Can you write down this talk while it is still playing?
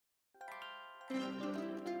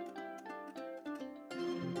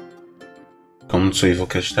Come to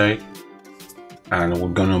Evoke Tech, and we're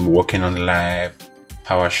gonna be working on live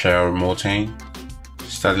PowerShell Remoting.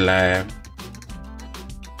 Start lab.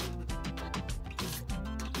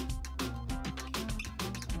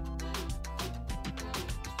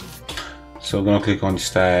 So we're gonna click on the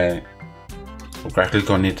style. We're gonna click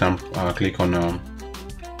on it and click on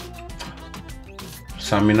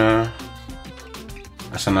seminar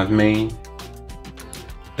as an admin.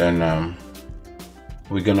 Then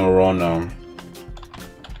we're gonna run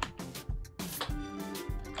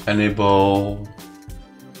enable,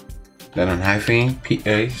 then on hyphen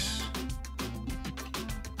PS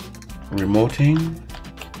remoting.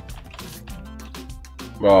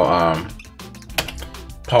 Well,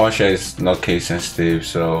 PowerShell is not case sensitive,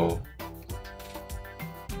 so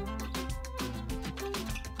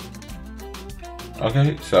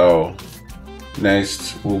okay. So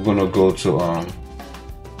next we're gonna go to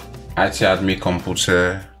IT admin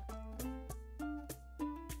computer,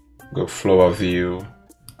 go flow view,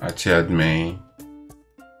 IT admin.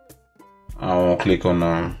 I will click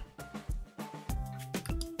on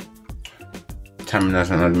terminal as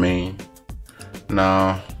an admin.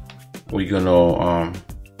 Now we're gonna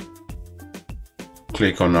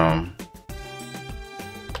click on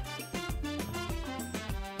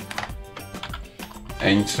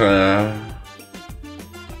enter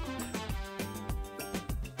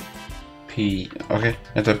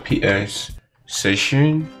enter PS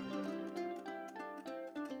session.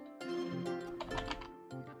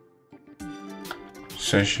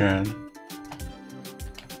 Session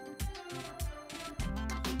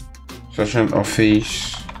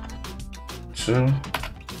office 2.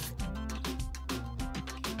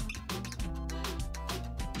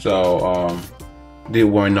 So they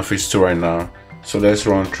were in office 2 right now. So let's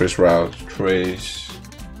run trace route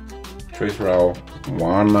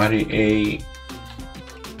 198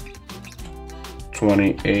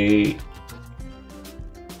 28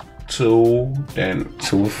 2 then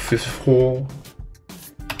 254.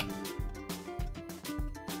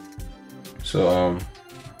 So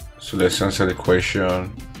let's answer the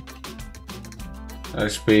question.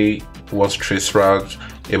 ISP, what's trace route?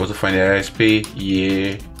 Able to find the ISP?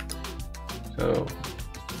 Yeah. So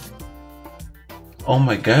oh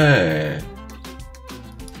my god,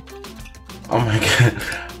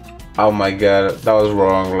 that was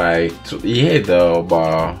wrong. Like, yeah though,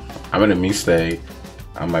 but I made a mistake.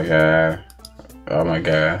 Oh my god.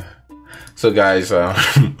 So guys,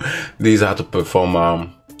 this is how to perform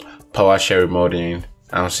PowerShell remoting.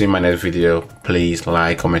 I'll see you in my next video. Please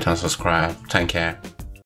like, comment and subscribe. Thank you.